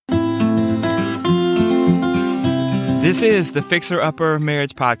This is the Fixer Upper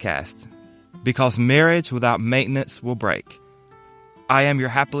Marriage Podcast, because marriage without maintenance will break. I am your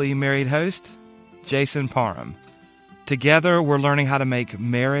happily married host, Jason Parham. Together, we're learning how to make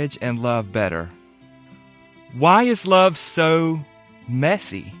marriage and love better. Why is love so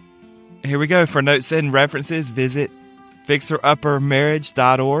messy? Here we go. For notes and references, visit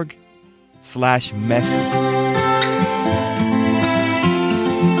fixeruppermarriage.org/messy.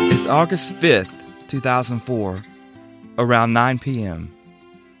 It's August 5th, 2004. Around 9 p.m.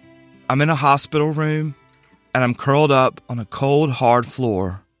 I'm in a hospital room, and I'm curled up on a cold, hard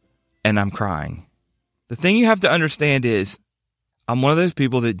floor, and I'm crying. The thing you have to understand is, I'm one of those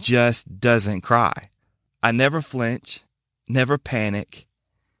people that just doesn't cry. I never flinch, never panic,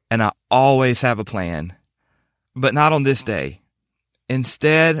 and I always have a plan. But not on this day.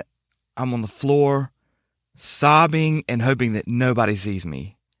 Instead, I'm on the floor, sobbing and hoping that nobody sees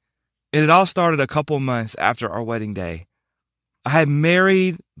me. It had all started a couple months after our wedding day. I had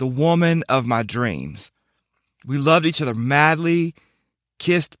married the woman of my dreams. We loved each other madly,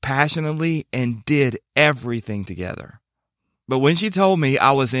 kissed passionately, and did everything together. But when she told me,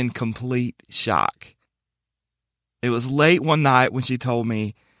 I was in complete shock. It was late one night when she told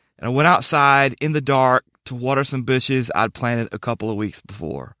me, and I went outside in the dark to water some bushes I'd planted a couple of weeks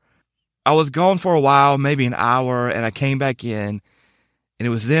before. I was gone for a while, maybe an hour, and I came back in. And it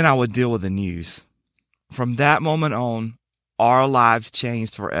was then I would deal with the news. From that moment on, our lives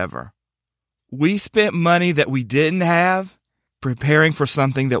changed forever. We spent money that we didn't have preparing for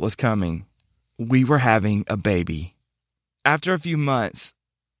something that was coming. We were having a baby. After a few months,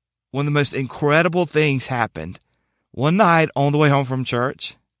 one of the most incredible things happened. One night on the way home from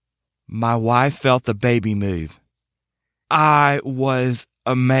church, my wife felt the baby move. I was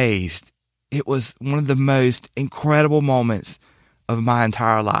amazed. It was one of the most incredible moments of my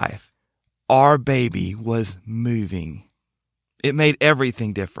entire life. Our baby was moving. It made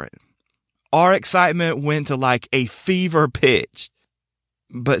everything different. Our excitement went to like a fever pitch.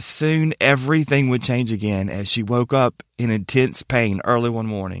 But soon everything would change again as she woke up in intense pain early one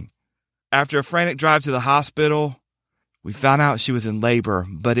morning. After a frantic drive to the hospital, we found out she was in labor,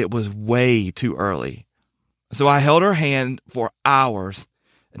 but it was way too early. So I held her hand for hours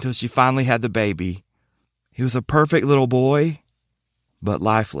until she finally had the baby. He was a perfect little boy, but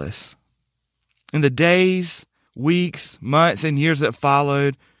lifeless. In the days, weeks, months, and years that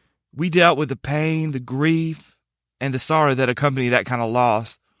followed, we dealt with the pain, the grief, and the sorrow that accompany that kind of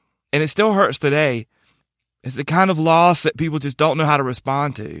loss. And it still hurts today. It's the kind of loss that people just don't know how to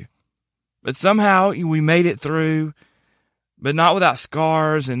respond to. But somehow we made it through, but not without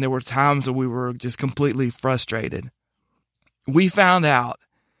scars, and there were times when we were just completely frustrated. We found out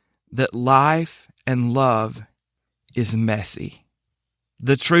that life and love is messy.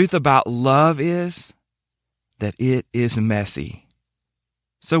 The truth about love is that it is messy.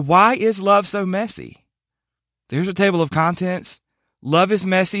 So why is love so messy? There's a table of contents. Love is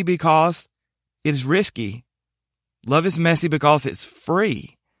messy because it is risky. Love is messy because it's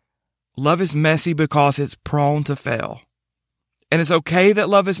free. Love is messy because it's prone to fail. And it's okay that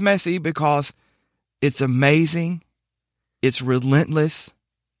love is messy because it's amazing, it's relentless,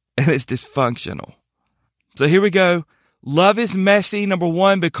 and it's dysfunctional. So here we go. Love is messy, number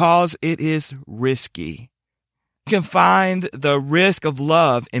one, because it is risky. You can find the risk of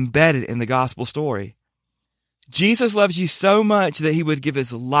love embedded in the gospel story. Jesus loves you so much that he would give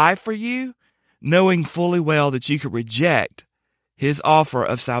his life for you, knowing fully well that you could reject his offer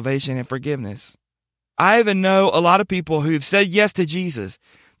of salvation and forgiveness. I even know a lot of people who've said yes to Jesus.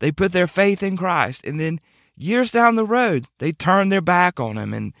 They put their faith in Christ, and then years down the road, they turn their back on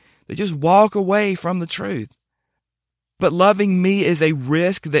him and they just walk away from the truth. But loving me is a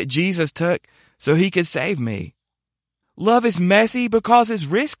risk that Jesus took so he could save me. Love is messy because it's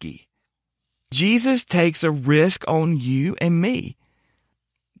risky. Jesus takes a risk on you and me.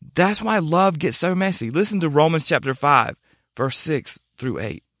 That's why love gets so messy. Listen to Romans chapter 5, verse 6 through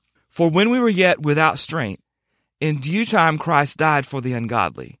 8. For when we were yet without strength, in due time Christ died for the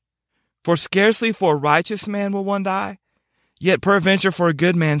ungodly. For scarcely for a righteous man will one die, yet peradventure for a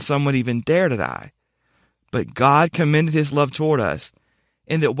good man some would even dare to die. But God commended his love toward us,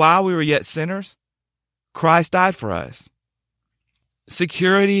 in that while we were yet sinners, Christ died for us.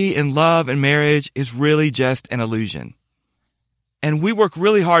 Security in love and marriage is really just an illusion. And we work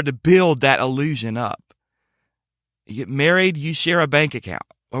really hard to build that illusion up. You get married, you share a bank account.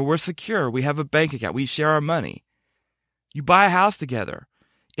 Or we're secure, we have a bank account, we share our money. You buy a house together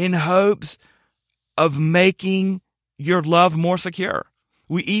in hopes of making your love more secure.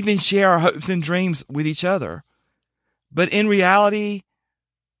 We even share our hopes and dreams with each other. But in reality,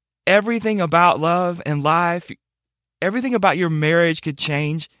 everything about love and life everything about your marriage could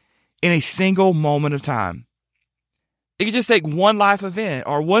change in a single moment of time. It could just take one life event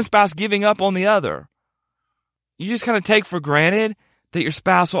or one spouse giving up on the other. You just kind of take for granted that your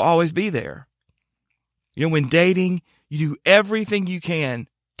spouse will always be there. You know, when dating, you do everything you can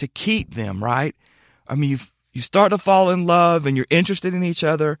to keep them, right? I mean, you start to fall in love and you're interested in each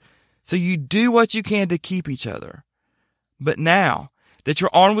other. So you do what you can to keep each other. But now that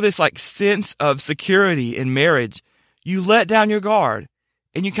you're armed with this like sense of security in marriage, you let down your guard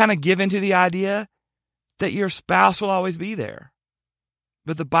and you kind of give into the idea that your spouse will always be there.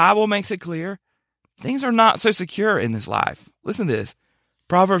 But the Bible makes it clear things are not so secure in this life. Listen to this.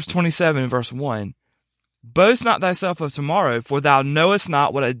 Proverbs 27 verse 1. Boast not thyself of tomorrow, for thou knowest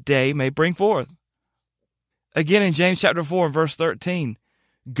not what a day may bring forth. Again in James chapter 4 verse 13.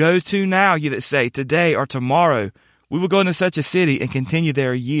 Go to now, ye that say, today or tomorrow, we will go into such a city and continue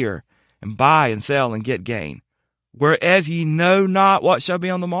there a year, and buy and sell and get gain. Whereas ye know not what shall be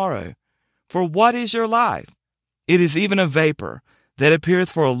on the morrow. For what is your life? It is even a vapor that appeareth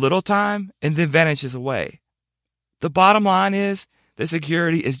for a little time and then vanishes away. The bottom line is that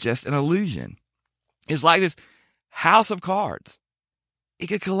security is just an illusion. It's like this house of cards. It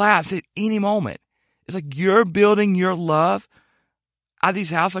could collapse at any moment. It's like you're building your love out of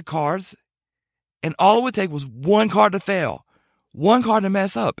these house of cards, and all it would take was one card to fail, one card to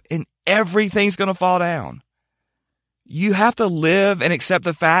mess up, and everything's going to fall down. You have to live and accept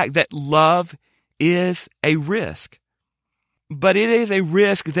the fact that love is a risk. But it is a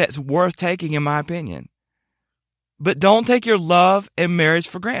risk that's worth taking, in my opinion. But don't take your love and marriage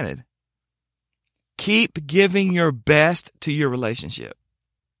for granted. Keep giving your best to your relationship.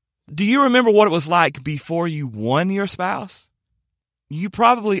 Do you remember what it was like before you won your spouse? You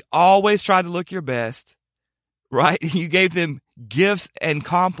probably always tried to look your best, right? You gave them gifts and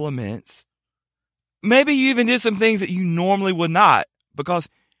compliments. Maybe you even did some things that you normally would not because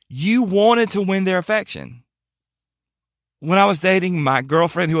you wanted to win their affection. When I was dating my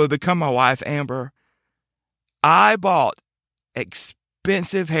girlfriend who would become my wife, Amber, I bought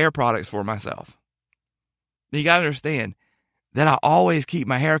expensive hair products for myself. You got to understand that I always keep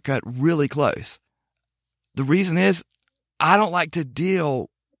my hair cut really close. The reason is I don't like to deal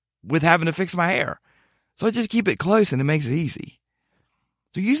with having to fix my hair. So I just keep it close and it makes it easy.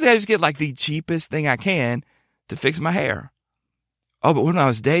 So usually I just get like the cheapest thing I can to fix my hair. Oh, but when I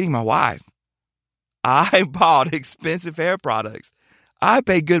was dating my wife, I bought expensive hair products. I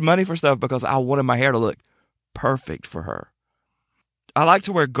paid good money for stuff because I wanted my hair to look perfect for her. I like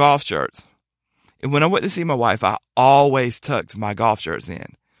to wear golf shirts. And when I went to see my wife, I always tucked my golf shirts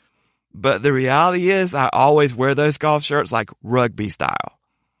in. But the reality is I always wear those golf shirts like rugby style.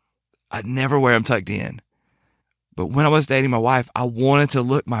 I'd never wear them tucked in. But when I was dating my wife, I wanted to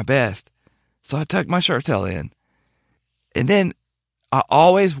look my best. So I tucked my shirt tail in. And then I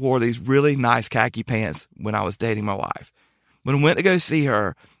always wore these really nice khaki pants when I was dating my wife. When I went to go see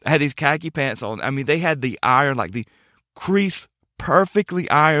her, I had these khaki pants on. I mean, they had the iron, like the crease perfectly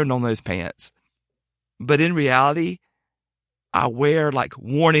ironed on those pants. But in reality, I wear like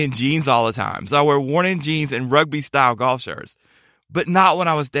worn-in jeans all the time. So I wear worn-in jeans and rugby-style golf shirts. But not when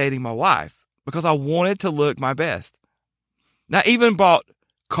I was dating my wife, because I wanted to look my best. Now, I even bought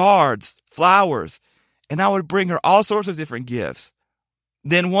cards, flowers, and I would bring her all sorts of different gifts.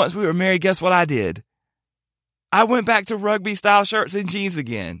 Then once we were married, guess what I did? I went back to rugby-style shirts and jeans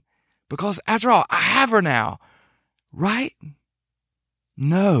again. Because after all, I have her now. Right?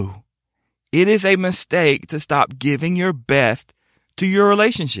 No. It is a mistake to stop giving your best to your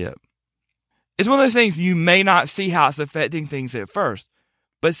relationship. It's one of those things you may not see how it's affecting things at first,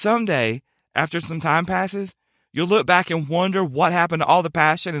 but someday, after some time passes, you'll look back and wonder what happened to all the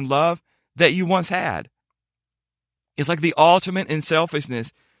passion and love that you once had. It's like the ultimate in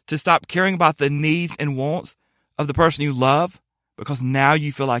selfishness to stop caring about the needs and wants of the person you love because now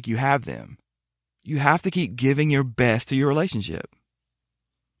you feel like you have them. You have to keep giving your best to your relationship.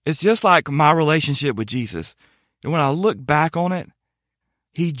 It's just like my relationship with Jesus. And when I look back on it,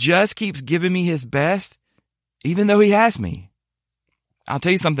 he just keeps giving me his best, even though he has me. I'll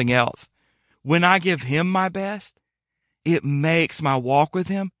tell you something else. When I give him my best, it makes my walk with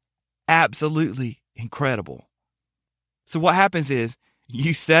him absolutely incredible. So what happens is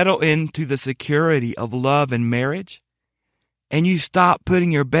you settle into the security of love and marriage, and you stop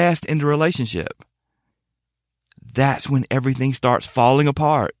putting your best into a relationship. That's when everything starts falling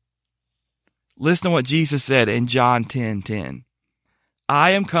apart. Listen to what Jesus said in John 10:10.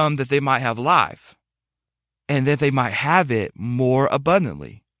 I am come that they might have life, and that they might have it more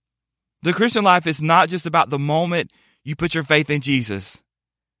abundantly. The Christian life is not just about the moment you put your faith in Jesus.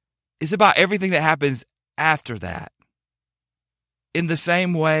 It's about everything that happens after that. In the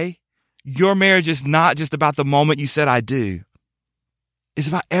same way, your marriage is not just about the moment you said I do. It's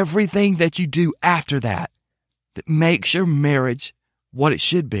about everything that you do after that makes your marriage what it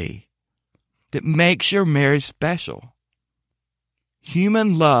should be, that makes your marriage special.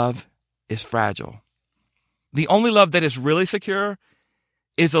 Human love is fragile. The only love that is really secure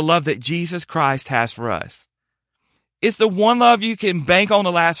is the love that Jesus Christ has for us. It's the one love you can bank on to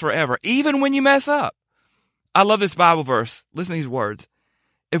last forever, even when you mess up. I love this Bible verse. Listen to these words.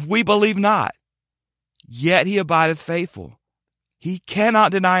 If we believe not, yet he abideth faithful. He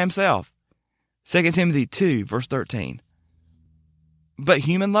cannot deny himself. 2 Timothy 2, verse 13. But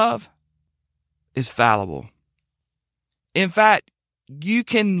human love is fallible. In fact, you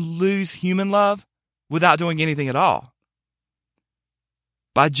can lose human love without doing anything at all.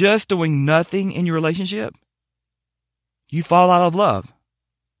 By just doing nothing in your relationship, you fall out of love.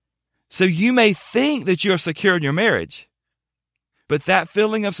 So you may think that you're secure in your marriage, but that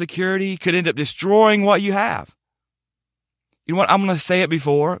feeling of security could end up destroying what you have. You know what? I'm going to say it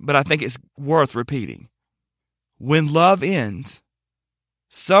before, but I think it's worth repeating. When love ends,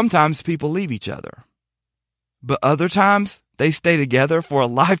 sometimes people leave each other, but other times they stay together for a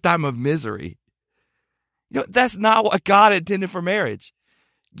lifetime of misery. That's not what God intended for marriage.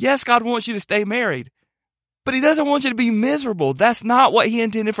 Yes, God wants you to stay married, but he doesn't want you to be miserable. That's not what he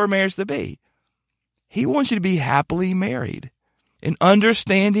intended for marriage to be. He wants you to be happily married and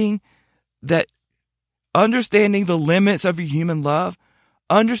understanding the limits of your human love,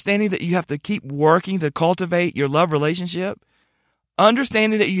 understanding that you have to keep working to cultivate your love relationship,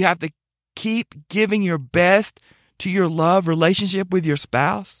 understanding that you have to keep giving your best to your love relationship with your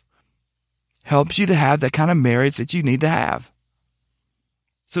spouse, helps you to have that kind of marriage that you need to have.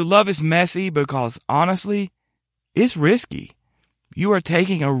 So love is messy because, honestly, it's risky. You are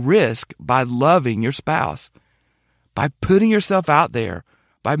taking a risk by loving your spouse, by putting yourself out there,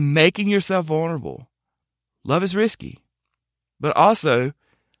 by making yourself vulnerable. Love is risky. But also,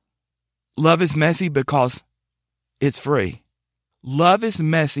 love is messy because it's free. Love is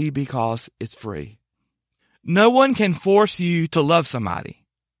messy because it's free. No one can force you to love somebody.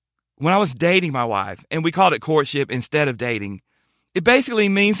 When I was dating my wife, and we called it courtship instead of dating, it basically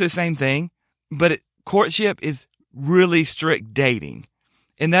means the same thing, but courtship is really strict dating.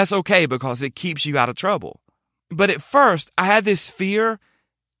 And that's okay because it keeps you out of trouble. But at first, I had this fear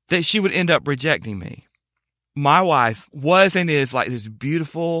that she would end up rejecting me. My wife was and is like this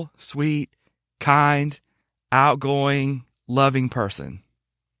beautiful, sweet, kind, outgoing, loving person.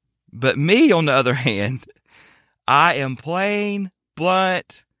 But me, on the other hand, I am plain,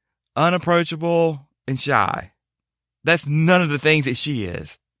 blunt, unapproachable, and shy. That's none of the things that she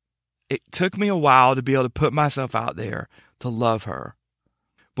is. It took me a while to be able to put myself out there to love her.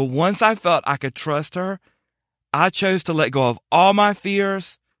 But once I felt I could trust her, I chose to let go of all my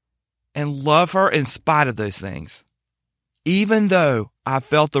fears and love her in spite of those things. Even though I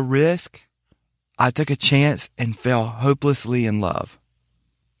felt the risk, I took a chance and fell hopelessly in love.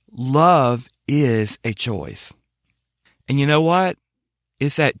 Love is a choice. And you know what?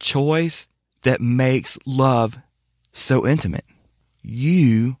 It's that choice that makes love so intimate.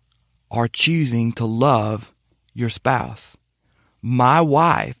 You are choosing to love your spouse. My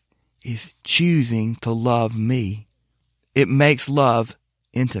wife is choosing to love me. It makes love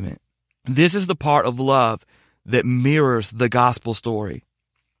intimate. This is the part of love that mirrors the gospel story.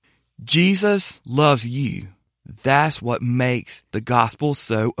 Jesus loves you. That's what makes the gospel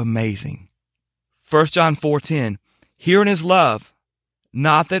so amazing. 1 John 4:10, herein is love,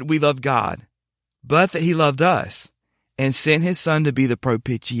 not that we love God, but that he loved us and sent his son to be the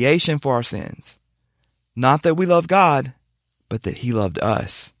propitiation for our sins. Not that we love God, but that he loved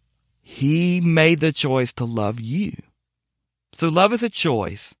us. He made the choice to love you. So love is a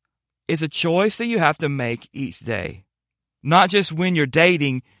choice. It's a choice that you have to make each day. Not just when you're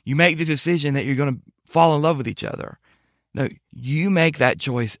dating, you make the decision that you're going to fall in love with each other. No, you make that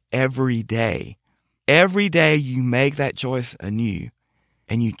choice every day. Every day you make that choice anew,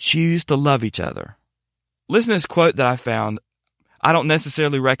 and you choose to love each other. Listen to this quote that I found. I don't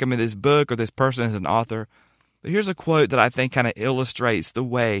necessarily recommend this book or this person as an author, but here's a quote that I think kind of illustrates the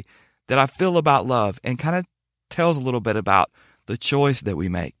way that I feel about love and kind of tells a little bit about the choice that we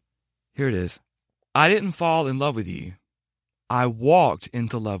make. Here it is. I didn't fall in love with you. I walked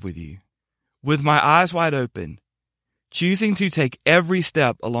into love with you, with my eyes wide open, choosing to take every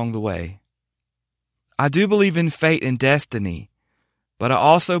step along the way. I do believe in fate and destiny, but I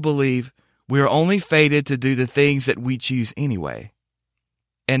also believe we are only fated to do the things that we choose anyway.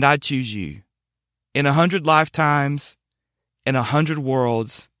 And I choose you. In 100 lifetimes, in 100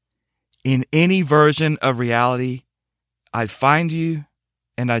 worlds, in any version of reality, I'd find you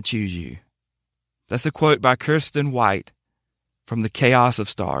and I'd choose you. That's a quote by Kirsten White from The Chaos of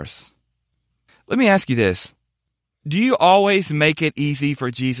Stars. Let me ask you this. Do you always make it easy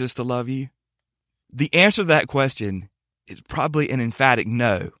for Jesus to love you? The answer to that question is probably an emphatic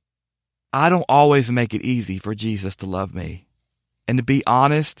no. I don't always make it easy for Jesus to love me. And to be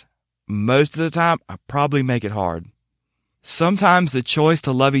honest, most of the time, I probably make it hard. Sometimes the choice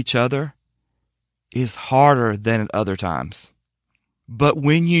to love each other is harder than at other times. But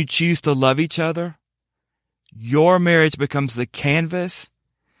when you choose to love each other, your marriage becomes the canvas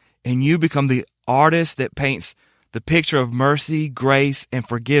and you become the artist that paints the picture of mercy, grace, and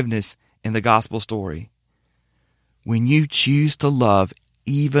forgiveness in the gospel story. When you choose to love,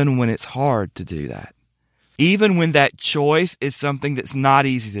 even when it's hard to do that, even when that choice is something that's not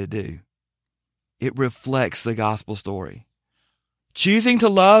easy to do, it reflects the gospel story. Choosing to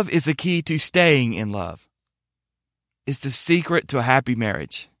love is the key to staying in love. It's the secret to a happy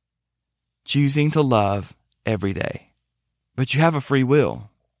marriage. Choosing to love every day. But you have a free will.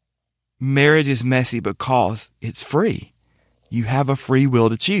 Marriage is messy because it's free. You have a free will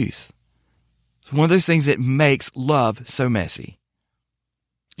to choose. It's one of those things that makes love so messy.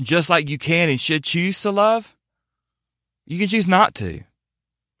 Just like you can and should choose to love, you can choose not to.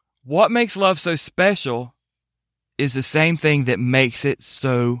 What makes love so special is the same thing that makes it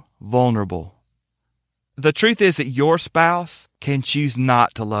so vulnerable. The truth is that your spouse can choose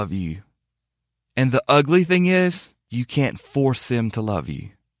not to love you. And the ugly thing is, you can't force them to love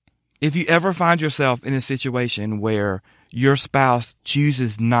you. If you ever find yourself in a situation where your spouse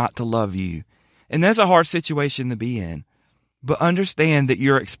chooses not to love you, and that's a hard situation to be in, but understand that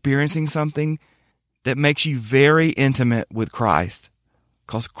you're experiencing something that makes you very intimate with Christ,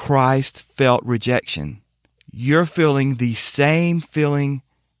 because Christ felt rejection. You're feeling the same feeling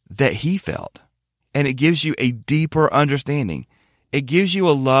that he felt, and it gives you a deeper understanding. It gives you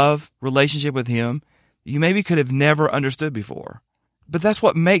a love relationship with him you maybe could have never understood before. But that's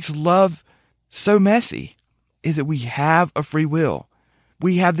what makes love so messy, is that we have a free will.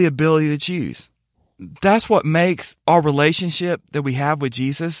 We have the ability to choose. That's what makes our relationship that we have with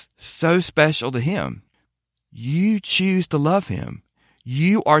Jesus so special to him. You choose to love him.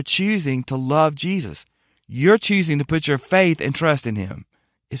 You are choosing to love Jesus. You're choosing to put your faith and trust in him.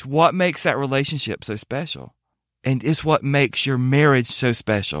 It's what makes that relationship so special. And it's what makes your marriage so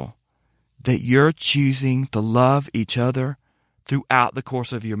special, that you're choosing to love each other throughout the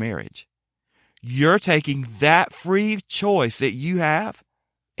course of your marriage. You're taking that free choice that you have,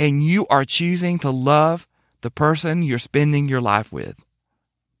 and you are choosing to love the person you're spending your life with.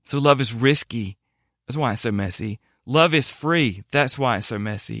 So love is risky. That's why it's so messy. Love is free. That's why it's so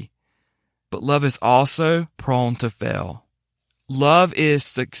messy. But love is also prone to fail. Love is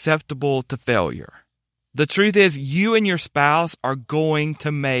susceptible to failure. The truth is, you and your spouse are going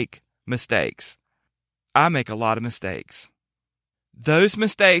to make mistakes. I make a lot of mistakes. Those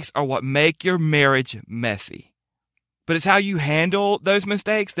mistakes are what make your marriage messy. But it's how you handle those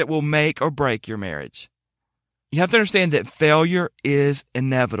mistakes that will make or break your marriage. You have to understand that failure is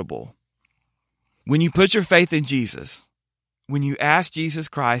inevitable. When you put your faith in Jesus, when you ask Jesus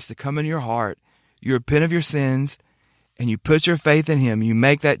Christ to come in your heart, you repent of your sins, and you put your faith in him, you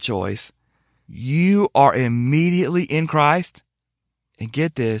make that choice, you are immediately in Christ. And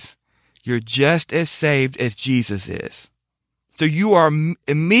get this, you're just as saved as Jesus is. So you are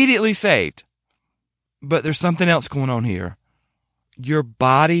immediately saved. But there's something else going on here. Your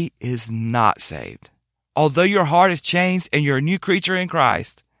body is not saved. Although your heart has changed and you're a new creature in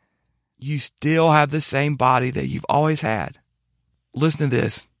Christ, you still have the same body that you've always had. Listen to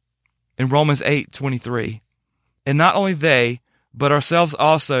this. In Romans 8:23, and not only they, but ourselves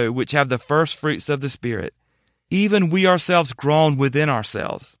also, which have the first fruits of the Spirit, even we ourselves groan within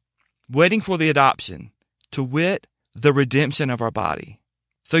ourselves, waiting for the adoption, to wit, the redemption of our body.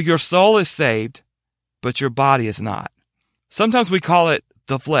 So your soul is saved, but your body is not. Sometimes we call it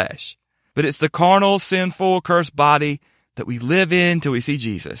the flesh, but it's the carnal, sinful, cursed body that we live in till we see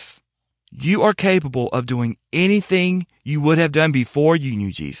Jesus. You are capable of doing anything you would have done before you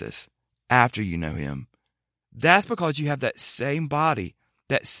knew Jesus, after you know him. That's because you have that same body,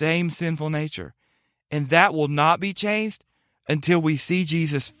 that same sinful nature. And that will not be changed until we see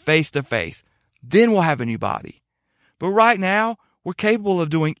Jesus face to face. Then we'll have a new body. But right now, we're capable of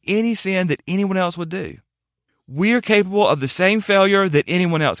doing any sin that anyone else would do. We are capable of the same failure that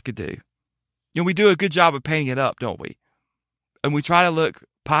anyone else could do. You know, we do a good job of painting it up, don't we? And we try to look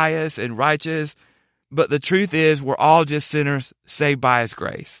pious and righteous, but the truth is we're all just sinners saved by his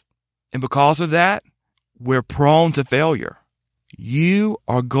grace. And because of that, we're prone to failure. You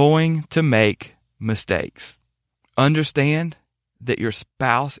are going to make mistakes. Understand that your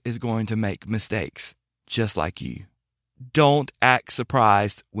spouse is going to make mistakes just like you. Don't act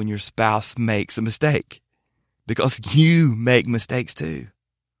surprised when your spouse makes a mistake, because you make mistakes too.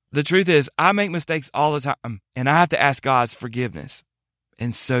 The truth is, I make mistakes all the time, and I have to ask God's forgiveness,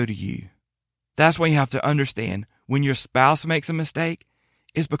 and so do you. That's why you have to understand when your spouse makes a mistake,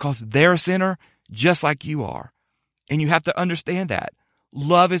 it's because they're a sinner just like you are. And you have to understand that.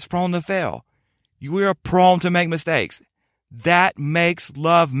 Love is prone to fail. We are prone to make mistakes. That makes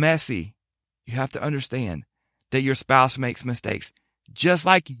love messy. You have to understand that your spouse makes mistakes just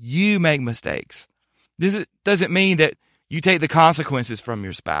like you make mistakes. This doesn't mean that you take the consequences from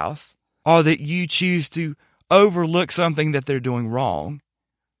your spouse or that you choose to overlook something that they're doing wrong.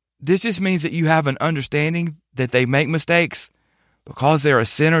 This just means that you have an understanding that they make mistakes because they're a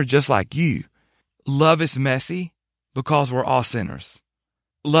sinner just like you. Love is messy because we're all sinners.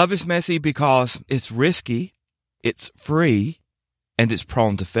 Love is messy because it's risky, it's free, and it's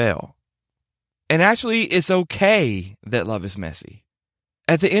prone to fail. And actually, it's okay that love is messy.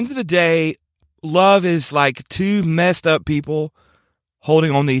 At the end of the day, love is like two messed up people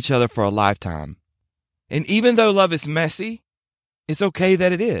holding on to each other for a lifetime. And even though love is messy, it's okay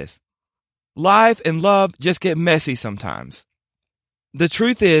that it is. Life and love just get messy sometimes. The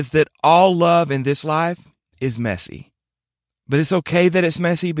truth is that all love in this life is messy. But it's okay that it's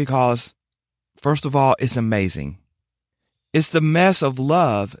messy because, first of all, it's amazing. It's the mess of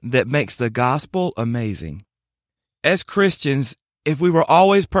love that makes the gospel amazing. As Christians, if we were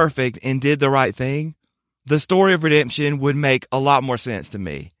always perfect and did the right thing, the story of redemption would make a lot more sense to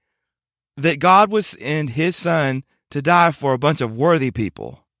me. That God would send his son to die for a bunch of worthy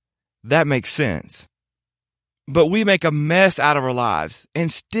people. That makes sense. But we make a mess out of our lives,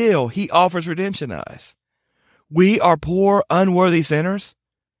 and still he offers redemption to us. We are poor, unworthy sinners,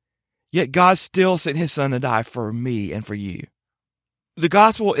 yet God still sent his son to die for me and for you. The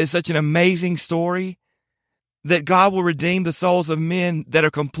gospel is such an amazing story that God will redeem the souls of men that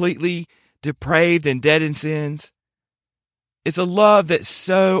are completely depraved and dead in sins. It's a love that's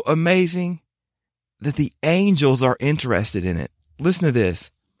so amazing that the angels are interested in it. Listen to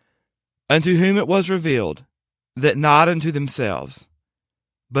this. Unto whom it was revealed that not unto themselves,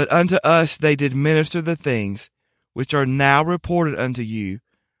 but unto us they did minister the things which are now reported unto you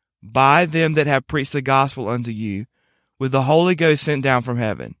by them that have preached the gospel unto you with the Holy Ghost sent down from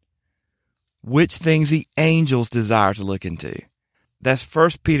heaven, which things the angels desire to look into. That's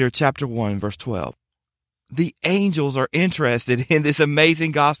 1 Peter chapter 1, verse 12. The angels are interested in this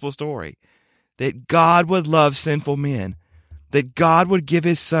amazing gospel story, that God would love sinful men, that God would give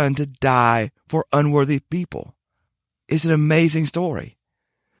his son to die for unworthy people. It's an amazing story.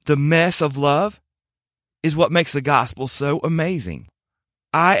 The mess of love is what makes the gospel so amazing.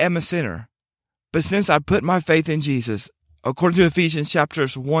 I am a sinner, but since I put my faith in Jesus, according to Ephesians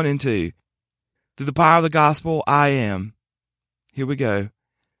chapters 1 and 2, through the power of the gospel, I am, here we go,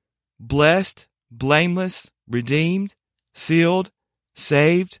 blessed, blameless, redeemed, sealed,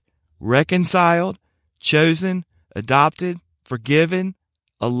 saved, reconciled, chosen, adopted, forgiven,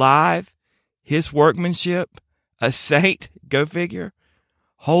 alive, his workmanship, a saint, go figure,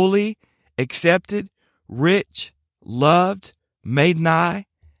 holy, accepted, rich, loved, made nigh,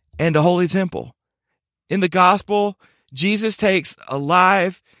 and a holy temple. In the gospel, Jesus takes a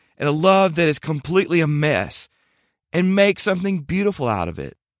life and a love that is completely a mess and makes something beautiful out of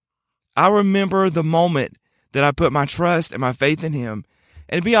it. I remember the moment that I put my trust and my faith in him.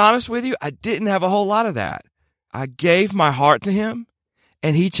 And to be honest with you, I didn't have a whole lot of that. I gave my heart to him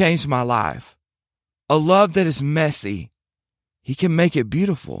and he changed my life. A love that is messy, he can make it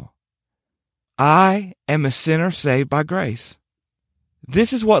beautiful. I am a sinner saved by grace.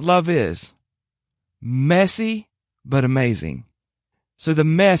 This is what love is. Messy, but amazing. So the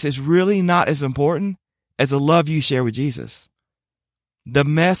mess is really not as important as the love you share with Jesus. The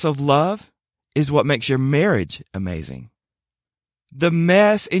mess of love is what makes your marriage amazing. The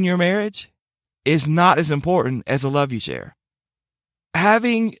mess in your marriage is not as important as the love you share.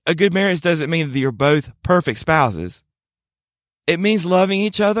 Having a good marriage doesn't mean that you're both perfect spouses. It means loving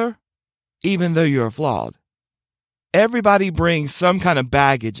each other even though you're flawed. Everybody brings some kind of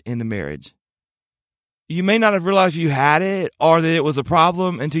baggage into marriage. You may not have realized you had it or that it was a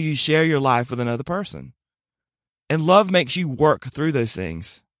problem until you share your life with another person. And love makes you work through those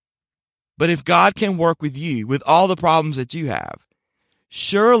things. But if God can work with you with all the problems that you have,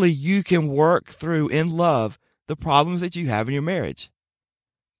 surely you can work through in love the problems that you have in your marriage.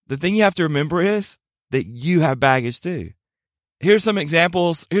 The thing you have to remember is that you have baggage too. Here's some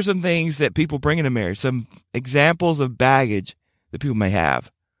examples. Here's some things that people bring into marriage. Some examples of baggage that people may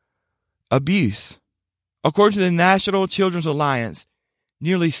have. Abuse. According to the National Children's Alliance,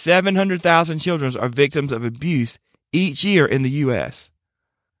 nearly 700,000 children are victims of abuse each year in the U.S.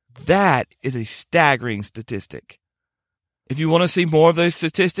 That is a staggering statistic. If you want to see more of those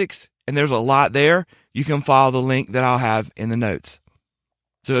statistics, and there's a lot there, you can follow the link that I'll have in the notes.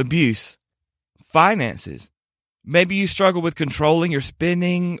 So abuse, finances. Maybe you struggle with controlling your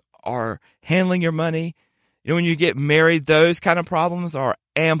spending or handling your money. When you get married, those kind of problems are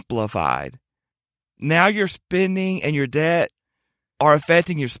amplified. Now your spending and your debt are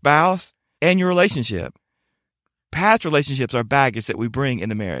affecting your spouse and your relationship. Past relationships are baggage that we bring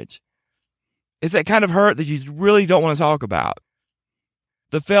into marriage. It's that kind of hurt that you really don't want to talk about.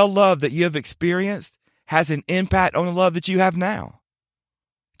 The failed love that you have experienced has an impact on the love that you have now.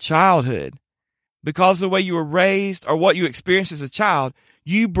 Childhood. Because of the way you were raised or what you experienced as a child,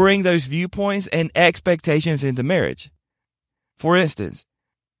 you bring those viewpoints and expectations into marriage. For instance,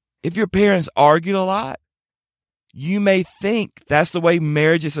 if your parents argued a lot, you may think that's the way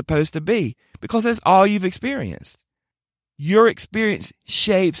marriage is supposed to be because that's all you've experienced. Your experience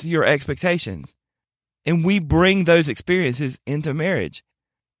shapes your expectations, and we bring those experiences into marriage.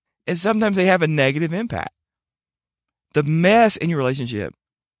 And sometimes they have a negative impact. The mess in your relationship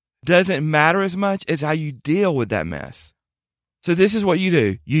doesn't matter as much as how you deal with that mess. So this is what you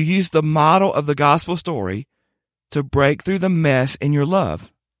do. You use the model of the gospel story to break through the mess in your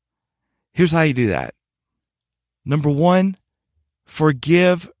love. Here's how you do that. Number 1,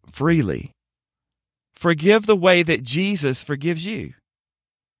 forgive freely. Forgive the way that Jesus forgives you.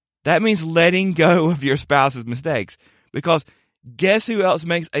 That means letting go of your spouse's mistakes, because guess who else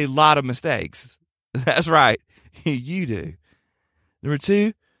makes a lot of mistakes? That's right, you do. Number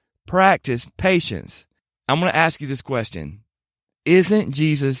 2, practice patience. I'm going to ask you this question. Isn't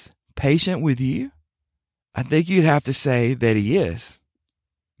Jesus patient with you? I think you'd have to say that he is.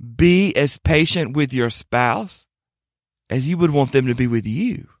 Be as patient with your spouse as you would want them to be with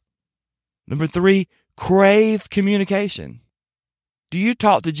you. Number 3, crave communication. Do you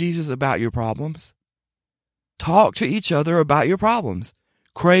talk to Jesus about your problems? Talk to each other about your problems.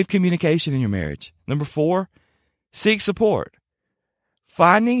 Crave communication in your marriage. Number 4, seek support.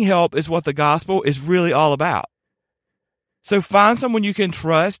 Finding help is what the gospel is really all about. So find someone you can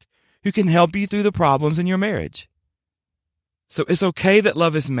trust who can help you through the problems in your marriage. So it's okay that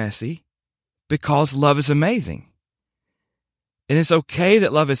love is messy because love is amazing. And it's okay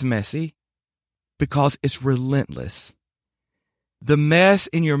that love is messy because it's relentless. The mess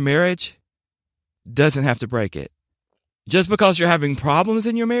in your marriage doesn't have to break it. Just because you're having problems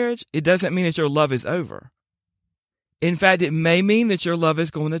in your marriage, it doesn't mean that your love is over. In fact, it may mean that your love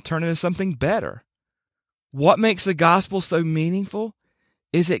is going to turn into something better. What makes the gospel so meaningful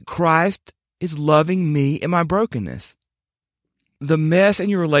is that Christ is loving me in my brokenness. The mess in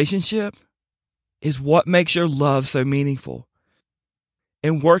your relationship is what makes your love so meaningful.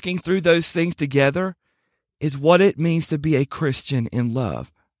 And working through those things together is what it means to be a Christian in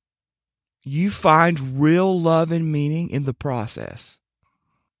love. You find real love and meaning in the process.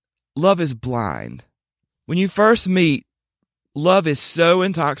 Love is blind. When you first meet, love is so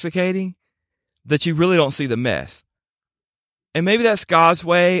intoxicating that you really don't see the mess. And maybe that's God's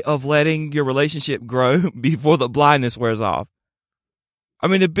way of letting your relationship grow before the blindness wears off. I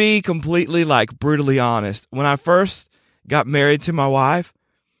mean, to be completely, brutally honest, when I first got married to my wife,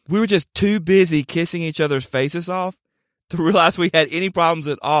 we were just too busy kissing each other's faces off to realize we had any problems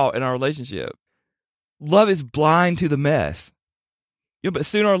at all in our relationship. Love is blind to the mess. But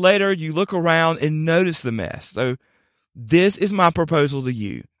sooner or later, you look around and notice the mess. So this is my proposal to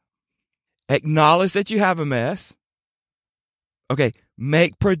you. Acknowledge that you have a mess. Okay,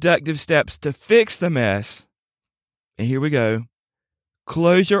 make productive steps to fix the mess. And here we go.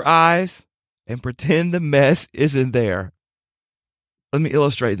 Close your eyes and pretend the mess isn't there. Let me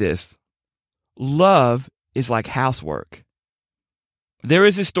illustrate this. Love is like housework. There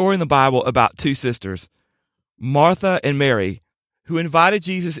is a story in the Bible about 2 sisters, Martha and Mary, who invited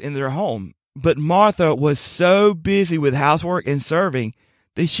Jesus in their home. But Martha was so busy with housework and serving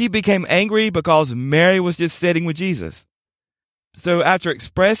that she became angry because Mary was just sitting with Jesus. So after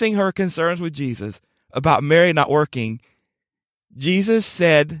expressing her concerns with Jesus about Mary not working, Jesus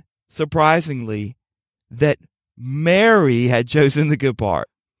said, surprisingly, that Mary had chosen the good part.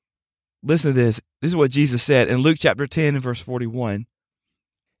 Listen to this. This is what Jesus said in Luke chapter 10 and verse 41.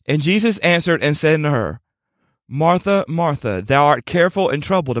 And Jesus answered and said unto her, Martha, Martha, thou art careful and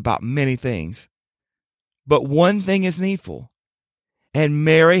troubled about many things. But one thing is needful, and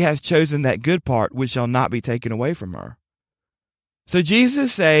Mary has chosen that good part which shall not be taken away from her. So Jesus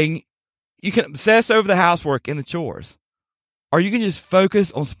is saying, you can obsess over the housework and the chores, or you can just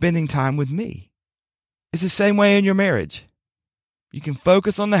focus on spending time with me. It's the same way in your marriage. You can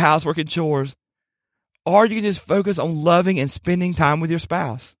focus on the housework and chores, or you can just focus on loving and spending time with your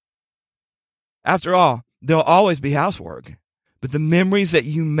spouse. After all, there'll always be housework, but the memories that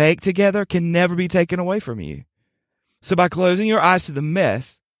you make together can never be taken away from you. So by closing your eyes to the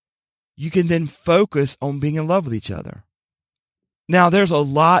mess, you can then focus on being in love with each other. Now, there's a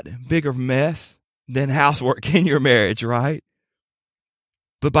lot bigger mess than housework in your marriage, right?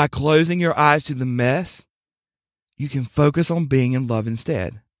 But by closing your eyes to the mess, you can focus on being in love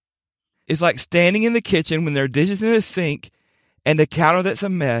instead. It's like standing in the kitchen when there are dishes in a sink and a counter that's a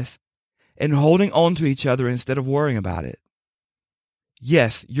mess and holding on to each other instead of worrying about it.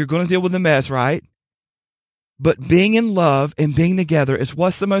 Yes, you're going to deal with the mess, right? But being in love and being together is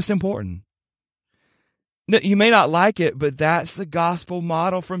what's the most important. No, you may not like it, but that's the gospel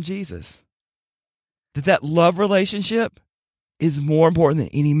model from Jesus. That love relationship is more important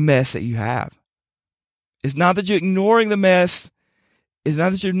than any mess that you have. It's not that you're ignoring the mess. It's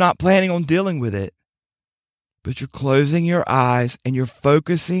not that you're not planning on dealing with it, but you're closing your eyes and you're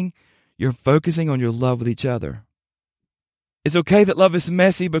focusing on your love with each other. It's okay that love is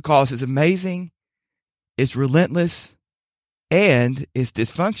messy because it's amazing, it's relentless, and it's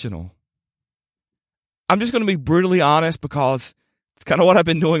dysfunctional. I'm just going to be brutally honest because it's kind of what I've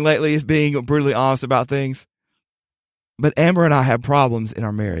been doing lately is being brutally honest about things. But Amber and I have problems in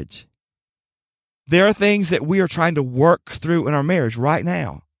our marriage. There are things that we are trying to work through in our marriage right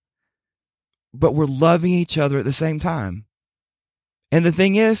now, but we're loving each other at the same time. And the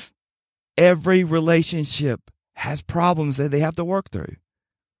thing is, every relationship has problems that they have to work through.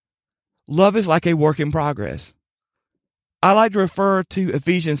 Love is like a work in progress. I like to refer to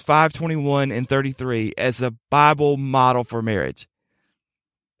Ephesians 5:21 and 33 as a Bible model for marriage.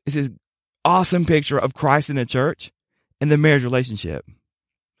 It's this awesome picture of Christ in the church and the marriage relationship.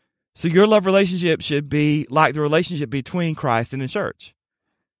 So your love relationship should be like the relationship between Christ and the church.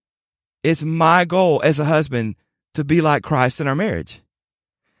 It's my goal as a husband to be like Christ in our marriage.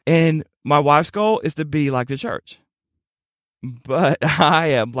 And my wife's goal is to be like the church. But I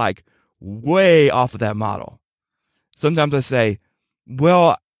am like way off of that model. Sometimes I say,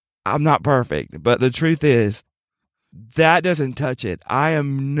 well, I'm not perfect. But the truth is, that doesn't touch it. I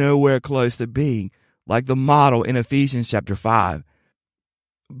am nowhere close to being like the model in Ephesians chapter 5.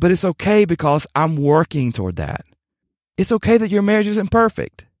 But it's okay because I'm working toward that. It's okay that your marriage isn't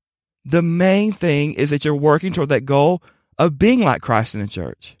perfect. The main thing is that you're working toward that goal of being like Christ in the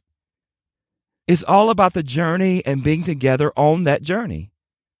church. It's all about the journey and being together on that journey.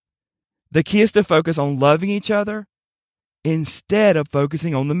 The key is to focus on loving each other instead of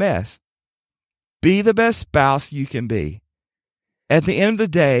focusing on the mess. Be the best spouse you can be. At the end of the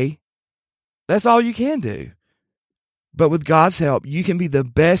day, that's all you can do. But with God's help, you can be the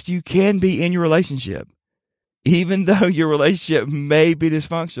best you can be in your relationship, even though your relationship may be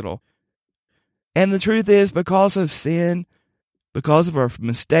dysfunctional. And the truth is, because of sin, because of our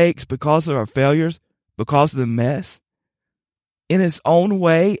mistakes, because of our failures, because of the mess, in its own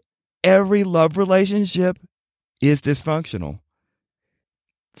way, every love relationship is dysfunctional.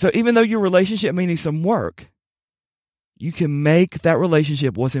 So even though your relationship may need some work, you can make that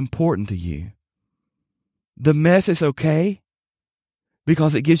relationship what's important to you. The mess is okay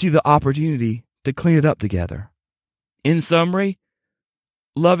because it gives you the opportunity to clean it up together. In summary,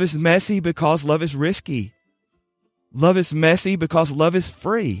 love is messy because love is risky. Love is messy because love is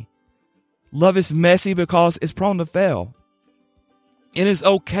free. Love is messy because it's prone to fail. It is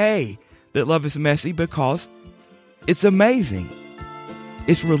okay that love is messy because it's amazing,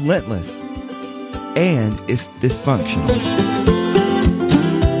 it's relentless, and it's dysfunctional.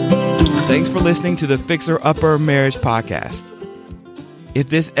 Thanks for listening to the Fixer Upper Marriage Podcast. If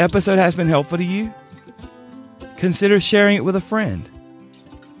this episode has been helpful to you, consider sharing it with a friend.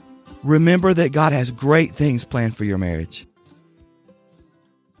 Remember that God has great things planned for your marriage.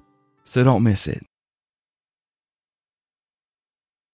 So don't miss it.